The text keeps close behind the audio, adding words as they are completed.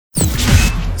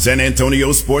San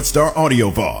Antonio Sports Star Audio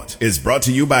Vault is brought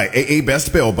to you by AA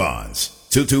Best Bail Bonds,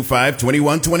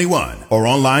 225-2121, or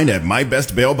online at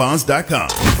mybestbailbonds.com.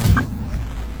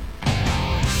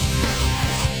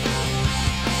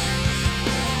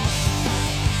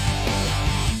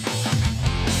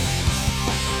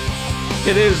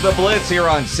 It is the Blitz here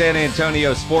on San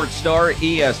Antonio Sports Star,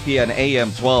 ESPN AM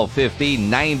 1250,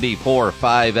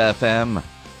 94.5 FM.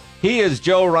 He is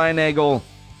Joe Reinagle.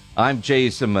 I'm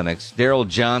Jason Minix. Daryl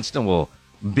Johnston will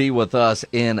be with us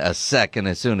in a second.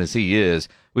 As soon as he is,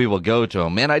 we will go to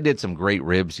him. Man, I did some great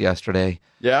ribs yesterday.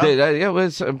 Yeah? It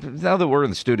was, now that we're in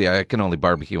the studio, I can only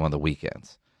barbecue on the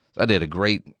weekends. I did a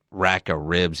great rack of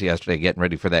ribs yesterday getting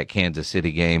ready for that Kansas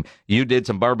City game. You did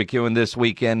some barbecuing this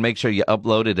weekend. Make sure you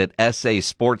upload it at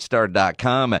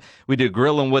sasportstar.com. We do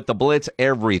Grilling with the Blitz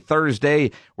every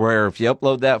Thursday, where if you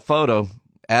upload that photo,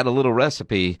 add a little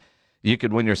recipe, you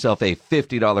could win yourself a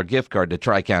 $50 gift card to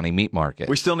Tri-County Meat Market.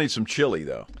 We still need some chili,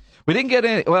 though. We didn't get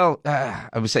any. Well, I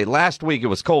would say last week it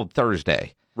was cold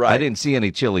Thursday. Right. I didn't see any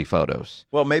chili photos.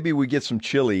 Well, maybe we get some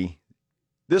chili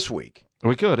this week.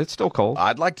 We could. It's still cold.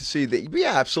 I'd like to see that.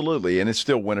 Yeah, absolutely. And it's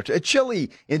still winter. Chili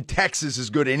in Texas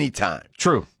is good anytime.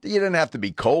 True. You don't have to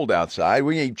be cold outside.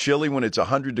 We eat chili when it's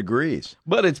 100 degrees.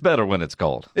 But it's better when it's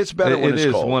cold. It's better when it's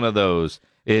cold. It is one of those.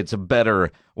 It's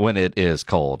better when it is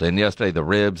cold. And yesterday, the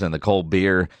ribs and the cold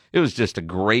beer, it was just a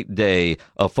great day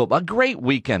of football, a great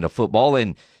weekend of football.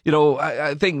 And, you know,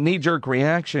 I think knee-jerk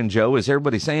reaction, Joe, is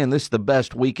everybody saying this is the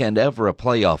best weekend ever of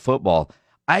playoff football.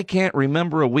 I can't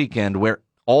remember a weekend where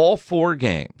all four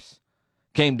games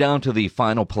came down to the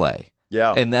final play.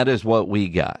 Yeah. And that is what we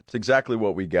got. It's exactly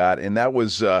what we got. And that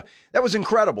was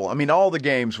incredible. I mean, all the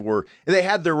games they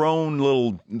had their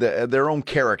own their own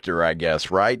character, I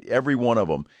guess, right? Every one of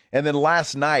them. And then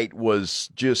last night was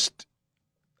just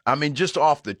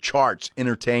off the charts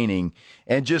entertaining.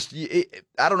 And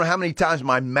I don't know how many times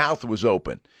my mouth was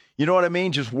open. You know what I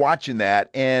mean? Just watching that.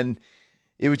 And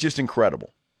it was just incredible.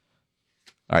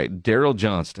 All right, Daryl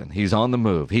Johnston, he's on the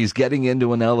move. He's getting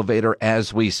into an elevator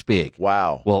as we speak.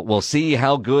 Wow. Well, we'll see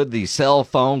how good the cell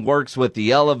phone works with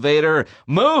the elevator.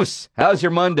 Moose, how's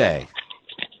your Monday?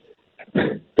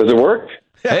 Does it work?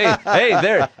 Hey,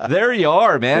 there you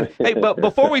are, man. Hey, but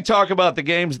before we talk about the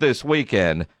games this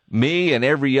weekend, me and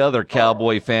every other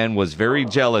Cowboy fan was very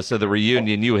jealous of the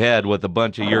reunion you had with a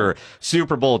bunch of your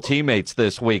Super Bowl teammates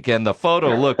this weekend. The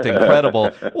photo looked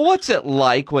incredible. What's it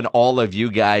like when all of you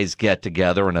guys get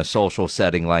together in a social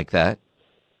setting like that?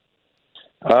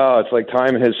 It's like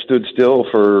time has stood still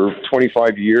for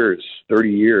 25 years, 30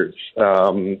 years. We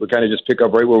kind of just pick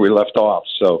up right where we left off.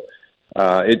 So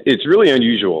it's really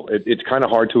unusual. It's kind of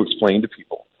hard to explain to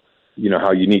people,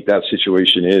 how unique that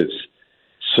situation is.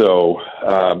 So,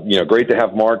 great to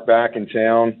have Mark back in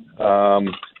town. A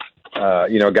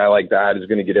guy like that is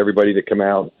going to get everybody to come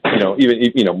out.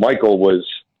 Even Michael was,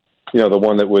 the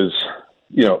one that was,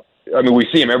 we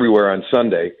see him everywhere on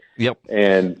Sunday. Yep.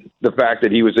 And the fact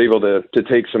that he was able to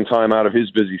take some time out of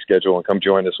his busy schedule and come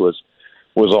join us was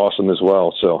awesome as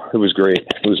well. So it was great.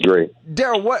 It was great.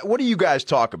 Daryl, what do you guys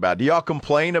talk about? Do y'all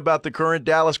complain about the current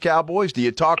Dallas Cowboys? Do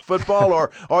you talk football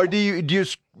or do you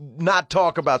not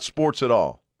talk about sports at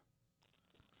all?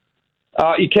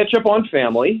 You catch up on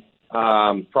family,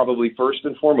 probably first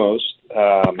and foremost.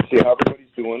 See how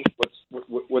everybody's doing.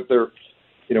 What they're,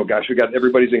 gosh,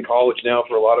 everybody's in college now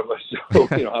for a lot of us. So,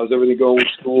 how's everything going with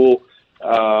school? When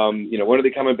are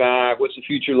they coming back? What's the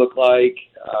future look like?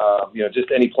 Just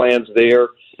any plans there.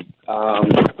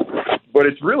 But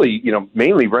it's really,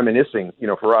 mainly reminiscing,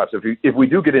 for us. If we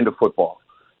do get into football,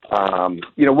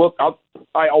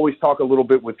 I always talk a little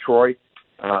bit with Troy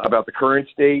about the current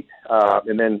state,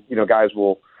 and then, guys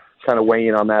will kind of weigh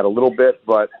in on that a little bit.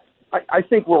 But I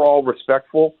think we're all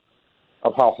respectful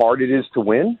of how hard it is to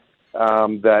win,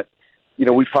 that,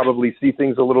 we probably see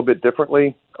things a little bit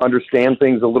differently, understand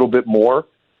things a little bit more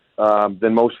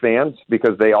than most fans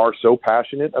because they are so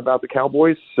passionate about the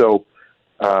Cowboys. So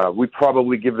we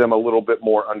probably give them a little bit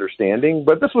more understanding.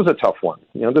 But this was a tough one.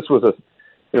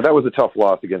 That was a tough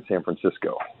loss against San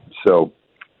Francisco. So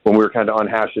when we were kind of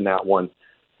unhashing that one,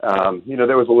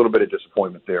 there was a little bit of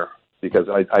disappointment there because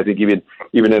I think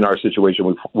even in our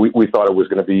situation, we thought it was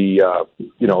going to be, a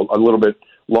little bit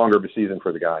longer of a season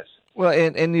for the guys. Well,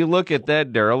 and you look at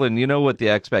that, Daryl, and you know what the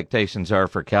expectations are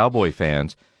for Cowboy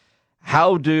fans.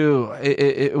 How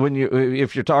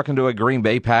if you're talking to a Green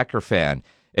Bay Packer fan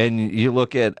and you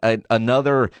look at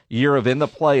another year of in the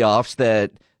playoffs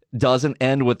that doesn't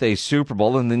end with a Super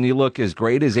Bowl, and then you look as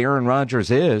great as Aaron Rodgers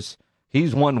is,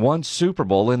 he's won one Super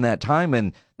Bowl in that time,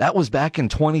 and that was back in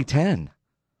 2010.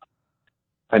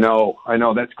 I know.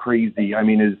 That's crazy. I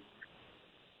mean,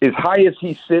 as high as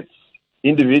he sits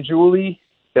individually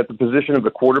at the position of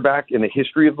the quarterback in the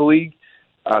history of the league,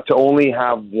 to only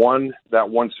have won that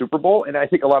one Super Bowl, and I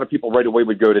think a lot of people right away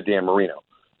would go to Dan Marino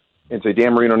and say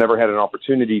Dan Marino never had an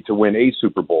opportunity to win a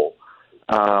Super Bowl.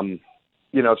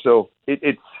 So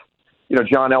it's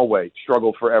John Elway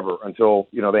struggled forever until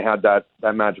they had that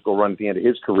magical run at the end of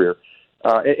his career,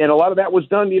 and a lot of that was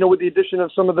done with the addition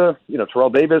of some of the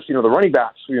Terrell Davis, the running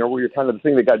backs, where you're kind of the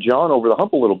thing that got John over the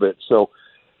hump a little bit. So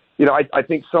I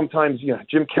think sometimes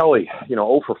Jim Kelly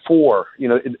 0 for 4,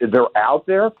 they're out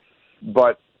there.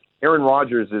 But Aaron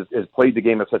Rodgers has played the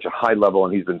game at such a high level,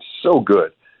 and he's been so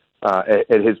good at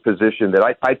his position that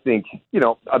I think,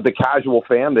 the casual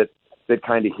fan that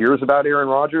kind of hears about Aaron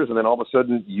Rodgers, and then all of a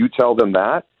sudden you tell them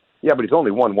that, yeah, but he's only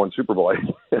won one Super Bowl.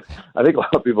 I think a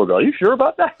lot of people go, are you sure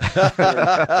about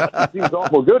that? He seems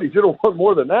awful good. He should have won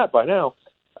more than that by now.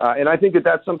 And I think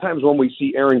that sometimes when we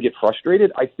see Aaron get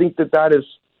frustrated, I think that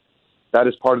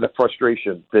is part of the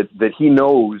frustration, that he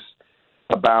knows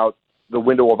about the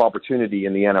window of opportunity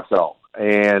in the NFL.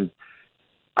 And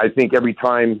I think every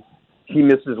time he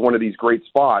misses one of these great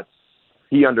spots,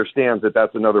 he understands that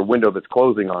that's another window that's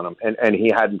closing on him, and he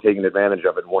hadn't taken advantage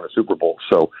of it and won a Super Bowl.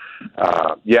 So,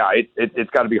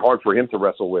 it's got to be hard for him to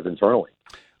wrestle with internally.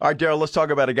 All right, Daryl, let's talk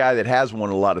about a guy that has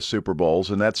won a lot of Super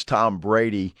Bowls, and that's Tom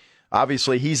Brady.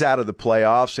 Obviously, he's out of the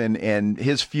playoffs, and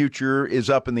his future is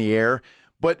up in the air.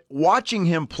 But watching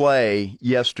him play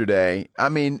yesterday, I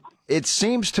mean, it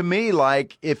seems to me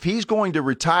like if he's going to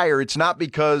retire, it's not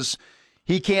because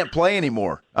he can't play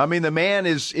anymore. I mean, the man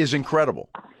is incredible.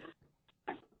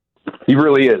 He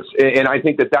really is. And I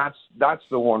think that's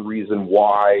the one reason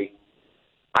why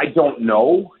I don't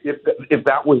know if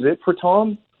that was it for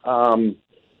Tom.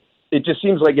 It just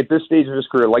seems like at this stage of his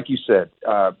career, like you said,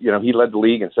 he led the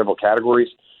league in several categories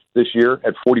this year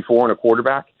at 44 and a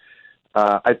quarterback.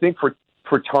 I think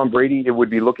for Tom Brady, it would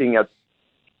be looking at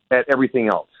everything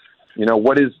else.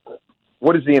 What does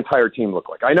the entire team look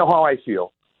like? I know how I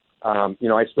feel.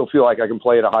 I still feel like I can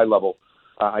play at a high level.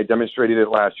 I demonstrated it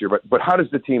last year, but how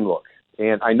does the team look?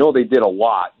 And I know they did a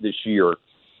lot this year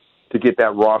to get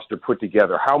that roster put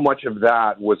together. How much of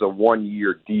that was a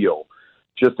one-year deal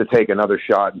just to take another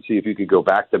shot and see if you could go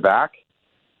back-to-back?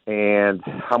 And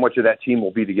how much of that team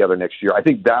will be together next year? I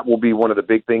think that will be one of the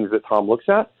big things that Tom looks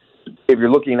at if you're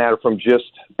looking at it from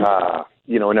just,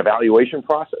 an evaluation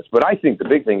process. But I think the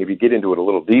big thing, if you get into it a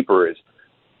little deeper, is,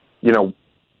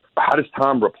 how does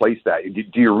Tom replace that?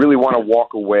 Do you really want to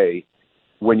walk away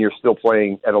when you're still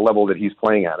playing at a level that he's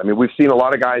playing at? I mean, we've seen a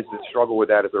lot of guys that struggle with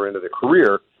that at their end of their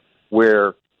career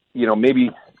where, maybe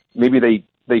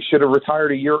they should have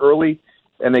retired a year early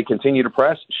and they continue to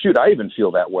press. Shoot, I even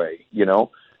feel that way,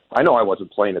 I know I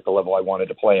wasn't playing at the level I wanted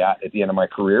to play at the end of my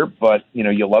career, but,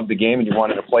 you loved the game and you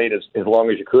wanted to play it as long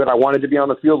as you could. I wanted to be on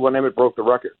the field when Emmett broke the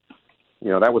record.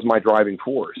 That was my driving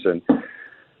force. And,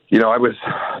 I was,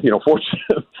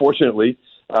 fortunately,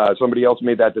 somebody else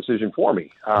made that decision for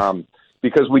me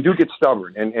because we do get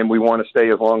stubborn and we want to stay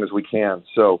as long as we can.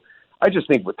 So I just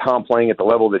think with Tom playing at the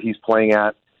level that he's playing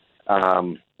at,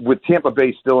 with Tampa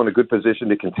Bay still in a good position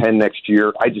to contend next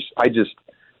year, I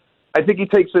think he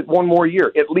takes it one more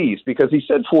year at least because he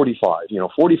said 45.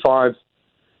 45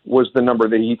 was the number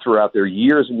that he threw out there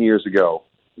years and years ago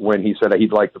when he said that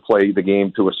he'd like to play the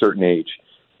game to a certain age.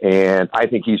 And I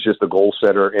think he's just a goal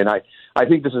setter. And I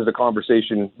think this is a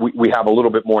conversation we have a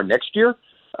little bit more next year.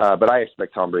 But I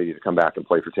expect Tom Brady to come back and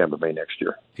play for Tampa Bay next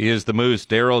year. He is the Moose.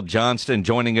 Daryl Johnston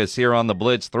joining us here on the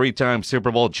Blitz, three-time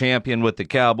Super Bowl champion with the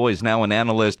Cowboys, now an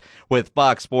analyst with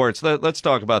Fox Sports. Let's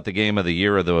talk about the game of the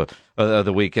year of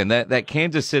the weekend, that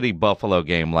Kansas City-Buffalo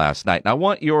game last night. And I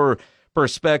want your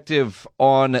perspective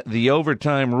on the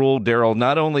overtime rule, Daryl,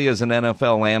 not only as an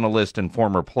NFL analyst and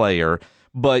former player,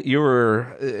 but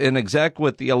you're an exec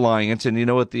with the Alliance, and you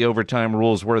know what the overtime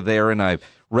rules were there, and I've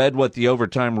read what the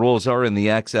overtime rules are in the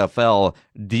XFL.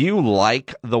 Do you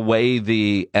like the way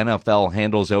the NFL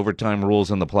handles overtime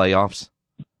rules in the playoffs?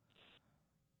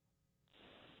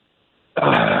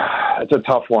 It's a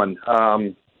tough one.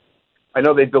 I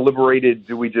know they deliberated.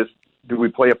 Do we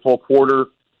play a full quarter?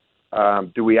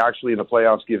 Do we actually in the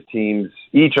playoffs give teams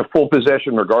each a full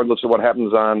possession regardless of what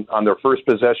happens on their first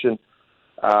possession?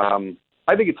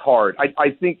 I think it's hard.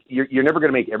 I think you're never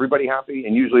going to make everybody happy,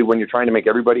 and usually when you're trying to make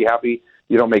everybody happy,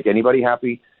 you don't make anybody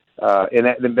happy. And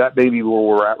that may be where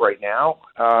we're at right now.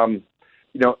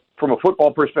 From a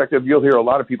football perspective, you'll hear a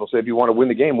lot of people say, if you want to win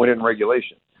the game, win it in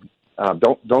regulation.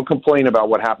 Don't complain about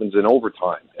what happens in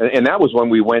overtime. And that was when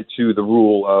we went to the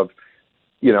rule of,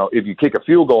 if you kick a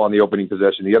field goal on the opening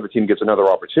possession, the other team gets another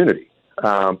opportunity.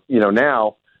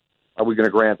 Now, are we going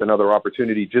to grant another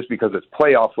opportunity just because it's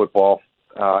playoff football?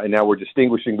 and now we're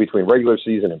distinguishing between regular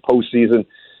season and postseason.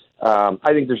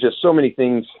 I think there's just so many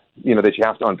things, that you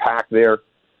have to unpack there.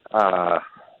 I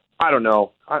don't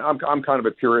know. I'm kind of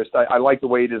a purist. I like the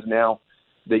way it is now,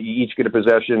 that you each get a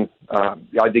possession.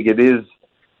 I think it is,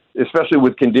 especially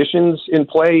with conditions in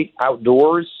play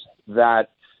outdoors, that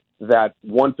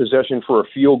one possession for a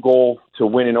field goal to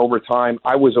win in overtime,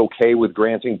 I was okay with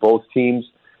granting both teams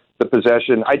the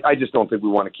possession. I just don't think we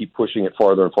want to keep pushing it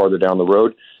farther and farther down the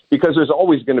road, because there's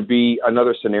always going to be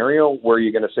another scenario where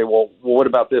you're going to say, well, what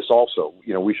about this also?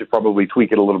 We should probably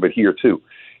tweak it a little bit here too.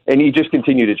 And you just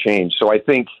continue to change. So I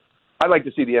think I'd like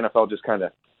to see the NFL just kind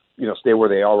of, stay where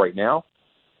they are right now.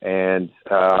 And,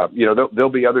 there'll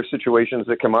be other situations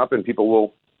that come up and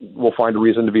people will find a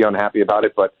reason to be unhappy about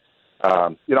it. But,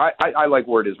 I like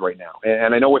where it is right now.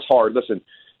 And I know it's hard. Listen,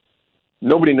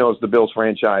 nobody knows the Bills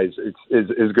franchise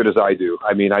is as good as I do.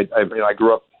 I mean, I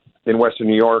grew up in Western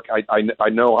New York. I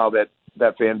know how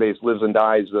that fan base lives and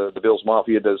dies. The Bills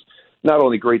Mafia does not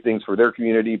only great things for their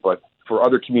community, but for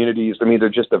other communities. I mean, they're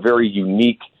just a very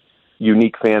unique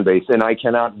fan base. And I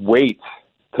cannot wait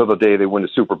till the day they win the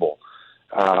Super Bowl.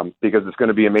 Because it's going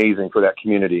to be amazing for that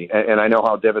community. And I know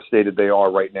how devastated they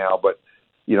are right now. But,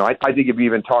 I think if you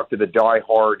even talk to the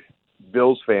diehard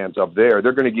Bills fans up there,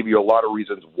 they're going to give you a lot of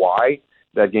reasons why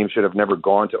that game should have never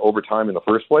gone to overtime in the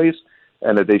first place,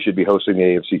 and that they should be hosting the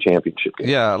AFC Championship game.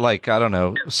 Yeah, like, I don't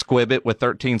know, squib it with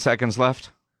 13 seconds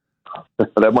left?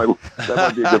 that might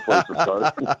be a good place to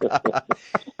start.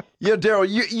 Yeah, Daryl,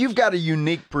 you've got a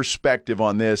unique perspective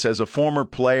on this as a former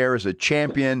player, as a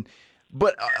champion,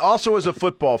 but also as a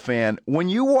football fan. When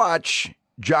you watch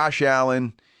Josh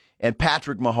Allen and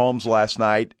Patrick Mahomes last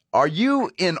night, are you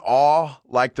in awe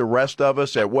like the rest of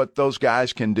us at what those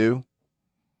guys can do?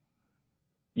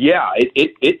 Yeah,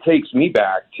 it takes me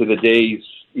back to the days,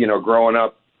 growing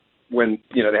up when,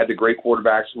 they had the great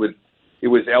quarterbacks it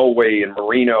was Elway and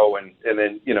Marino and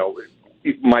then,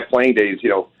 my playing days,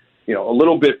 a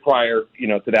little bit prior,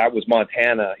 to that was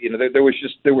Montana. There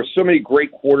were so many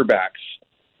great quarterbacks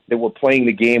that were playing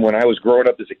the game when I was growing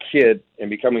up as a kid and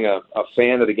becoming a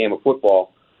fan of the game of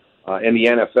football and the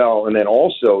NFL. And then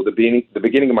also the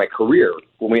beginning of my career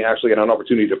when we actually had an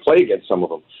opportunity to play against some of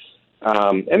them.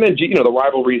 And then, the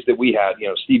rivalries that we had,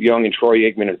 Steve Young and Troy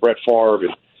Aikman and Brett Favre.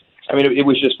 And, it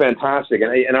was just fantastic.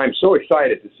 And I'm so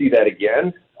excited to see that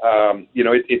again.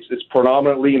 It's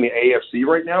predominantly in the AFC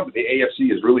right now, but the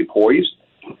AFC is really poised,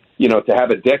 to have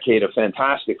a decade of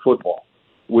fantastic football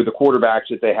with the quarterbacks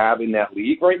that they have in that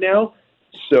league right now.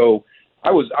 So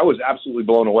I was absolutely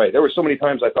blown away. There were so many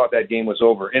times I thought that game was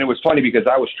over. And it was funny because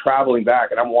I was traveling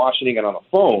back and I'm watching it on a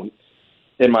phone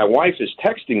and my wife is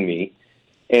texting me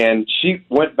and she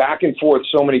went back and forth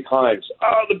so many times.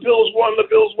 Oh, the Bills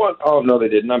won. Oh, no, they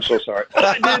didn't. I'm so sorry.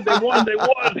 Oh, they did. They won.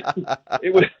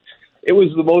 It was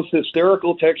the most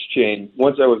hysterical text chain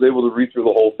once I was able to read through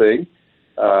the whole thing.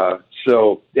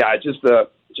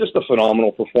 Just a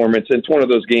phenomenal performance. And it's one of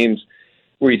those games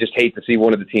where you just hate to see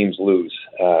one of the teams lose.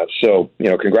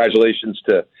 Congratulations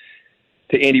to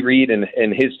Andy Reid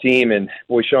and his team, and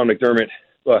boy, Sean McDermott.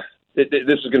 This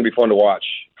is going to be fun to watch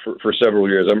for several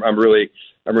years. I'm really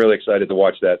excited to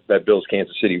watch that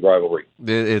Bills-Kansas City rivalry.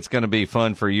 It's going to be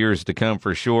fun for years to come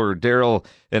for sure. Daryl,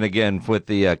 and again, with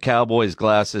the Cowboys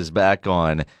glasses back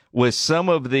on, with some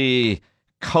of the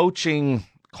coaching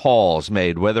calls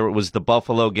made, whether it was the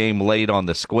Buffalo game late on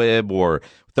the squib or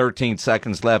 13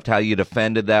 seconds left, how you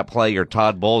defended that play, or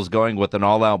Todd Bowles going with an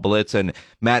all-out blitz and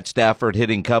Matt Stafford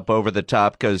hitting Kupp over the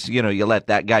top because, you let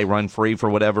that guy run free for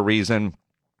whatever reason.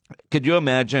 Could you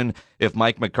imagine if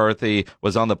Mike McCarthy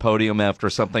was on the podium after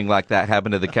something like that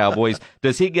happened to the Cowboys?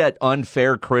 Does he get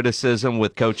unfair criticism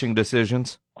with coaching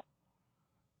decisions?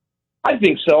 I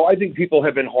think so. I think people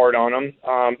have been hard on him.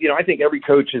 I think every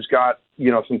coach has got,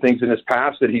 some things in his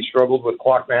past that he struggled with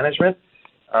clock management.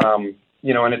 And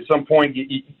at some point,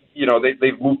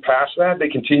 they've moved past that. They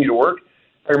continue to work.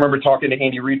 I remember talking to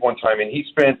Andy Reid one time, and he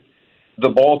spent the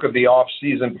bulk of the off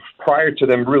season prior to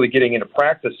them really getting into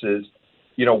practices,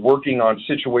 working on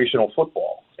situational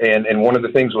football. And one of the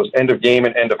things was end of game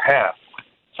and end of half.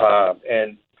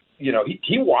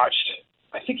 He watched,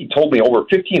 I think he told me, over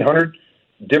 1,500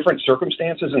 different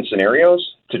circumstances and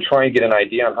scenarios to try and get an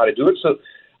idea on how to do it. So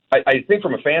I think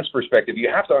from a fan's perspective, you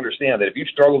have to understand that if you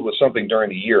struggled with something during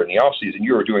the year in the off season,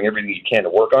 you are doing everything you can to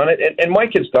work on it. And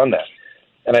Mike has done that.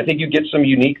 And I think you get some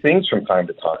unique things from time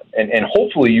to time. And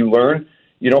hopefully you learn,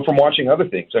 from watching other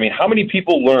things. I mean, how many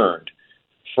people learned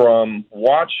from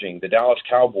watching the Dallas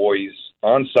Cowboys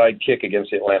onside kick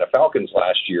against the Atlanta Falcons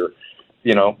last year?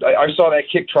 I saw that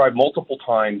kick tried multiple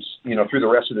times, through the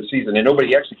rest of the season, and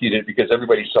nobody executed it because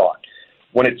everybody saw it.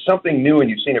 When it's something new and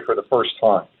you've seen it for the first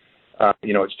time,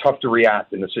 it's tough to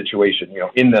react in the situation,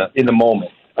 in the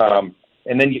moment.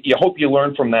 And then you hope you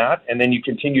learn from that, and then you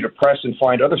continue to press and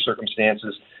find other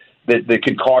circumstances that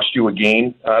could cost you a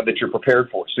game that you're prepared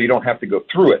for, so you don't have to go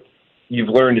through it. You've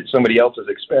learned at somebody else's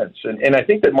expense. And I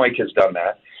think that Mike has done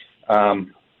that.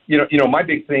 My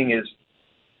big thing is,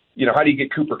 how do you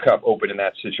get Cooper Kupp open in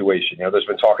that situation? There's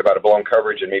been talk about a blown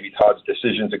coverage and maybe Todd's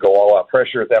decision to go all-out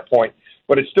pressure at that point,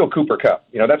 but it's still Cooper Kupp.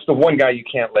 That's the one guy you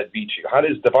can't let beat you. How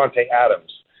does Devontae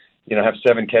Adams, have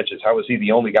 7 catches? How was he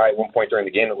the only guy at one point during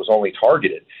the game that was only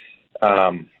targeted?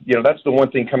 That's the one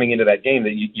thing coming into that game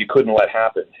that you couldn't let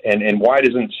happen. And why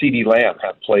doesn't CeeDee Lamb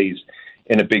have plays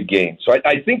in a big game? So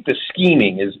I think the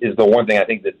scheming is the one thing I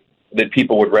think that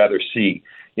people would rather see,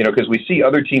 because we see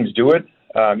other teams do it.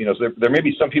 So there may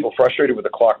be some people frustrated with the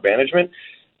clock management,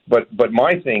 but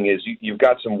my thing is you've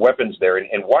got some weapons there,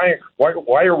 and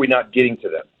why are we not getting to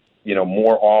them,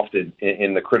 more often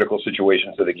in the critical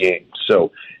situations of the game?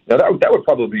 So now that would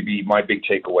probably be my big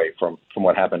takeaway from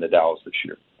what happened to Dallas this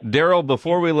year. Darryl,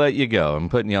 before we let you go, I'm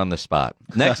putting you on the spot.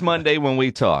 Next Monday when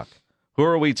we talk, who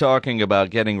are we talking about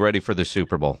getting ready for the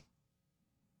Super Bowl?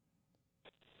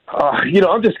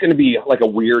 I'm just going to be like a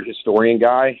weird historian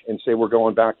guy and say we're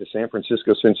going back to San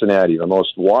Francisco, Cincinnati, the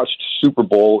most watched Super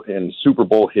Bowl in Super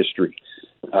Bowl history.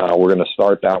 We're going to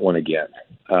start that one again.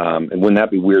 And wouldn't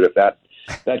that be weird if that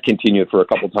continued for a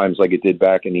couple times like it did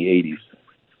back in the 80s?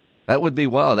 That would be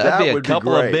wild. That'd be a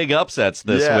couple of big upsets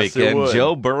this weekend.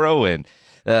 Joe Burrow and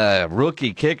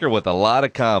rookie kicker with a lot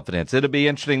of confidence. It'll be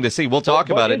interesting to see. We'll talk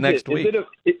about it next week.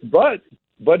 But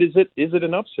is it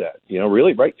an upset?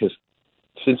 Really, right? Because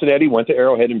Cincinnati went to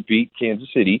Arrowhead and beat Kansas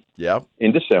City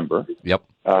in December. Yep.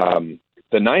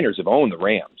 The Niners have owned the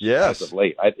Rams as of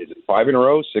late. Is it 5 in a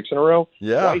row, 6 in a row?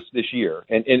 Yeah. Twice this year.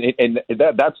 And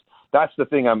that's the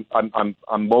thing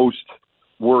I'm most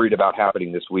worried about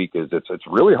happening this week is it's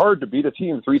really hard to beat a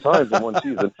team 3 times in one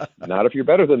season. Not if you're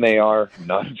better than they are.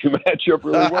 Not if you match up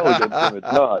really well against them.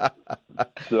 It's not.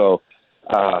 So,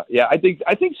 I think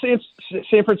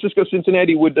San Francisco,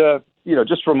 Cincinnati would,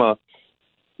 just from a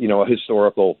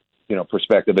historical,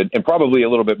 perspective and probably a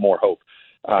little bit more hope.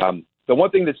 The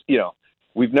one thing that's,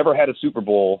 we've never had a Super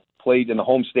Bowl played in the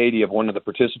home stadium of one of the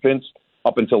participants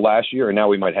up until last year, and now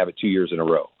we might have it 2 years in a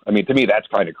row. I mean, to me, that's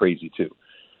kind of crazy too.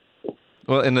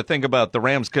 Well, and the thing about the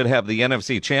Rams could have the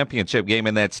NFC Championship game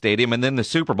in that stadium and then the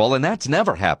Super Bowl, and that's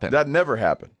never happened. That never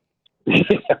happened.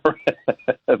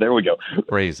 There we go.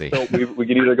 Crazy. So we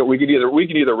can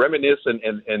either reminisce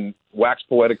and wax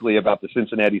poetically about the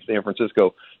Cincinnati San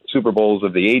Francisco Super Bowls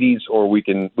of the 80s, or we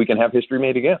can have history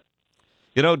made again.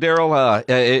 Darryl,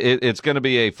 it's going to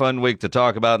be a fun week to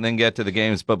talk about and then get to the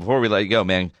games. But before we let you go,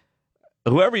 man,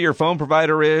 whoever your phone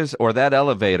provider is or that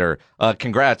elevator,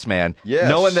 congrats, man. Yes.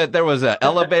 Knowing that there was an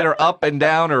elevator up and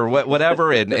down or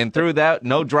whatever, and through that,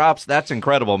 no drops, that's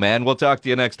incredible, man. We'll talk to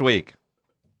you next week.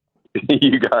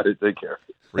 You got it. Take care.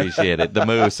 Appreciate it. The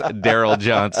Moose, Darryl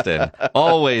Johnston.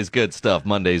 Always good stuff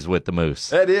Mondays with the Moose.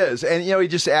 That is. And, he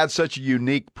just adds such a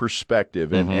unique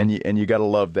perspective, and you got to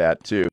love that, too.